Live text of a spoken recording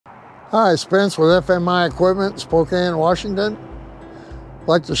Hi, Spence with FMI Equipment, Spokane, Washington. I'd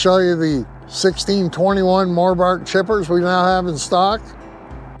like to show you the 1621 Morbark chippers we now have in stock.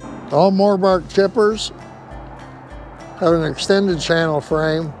 All Morbark chippers have an extended channel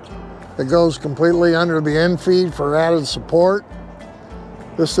frame that goes completely under the end feed for added support.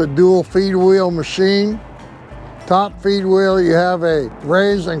 This is a dual feed wheel machine. Top feed wheel, you have a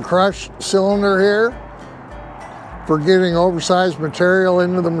raise and crush cylinder here for getting oversized material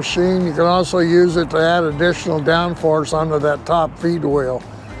into the machine. You can also use it to add additional downforce onto that top feed wheel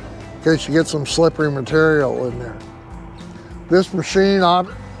in case you get some slippery material in there. This machine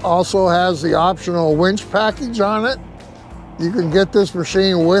also has the optional winch package on it. You can get this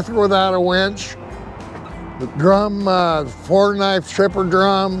machine with or without a winch. The drum, 4-knife chipper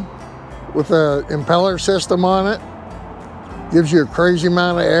drum with an impeller system on it. Gives you a crazy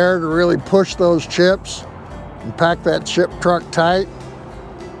amount of air to really push those chips and pack that chip truck tight.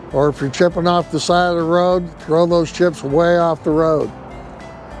 Or if you're chipping off the side of the road, throw those chips way off the road.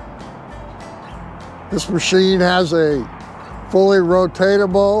 This machine has a fully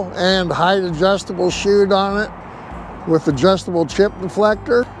rotatable and height adjustable chute on it with adjustable chip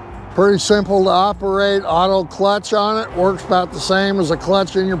deflector. Pretty simple to operate, auto clutch on it. Works about the same as a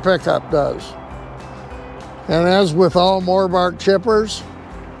clutch in your pickup does. And as with all Morbark chippers,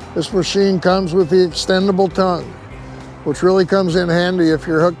 this machine comes with the extendable tongue, which really comes in handy if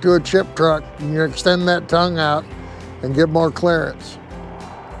you're hooked to a chip truck and you extend that tongue out and get more clearance.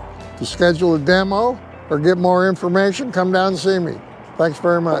 To schedule a demo or get more information, come down and see me. Thanks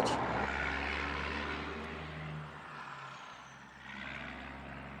very much.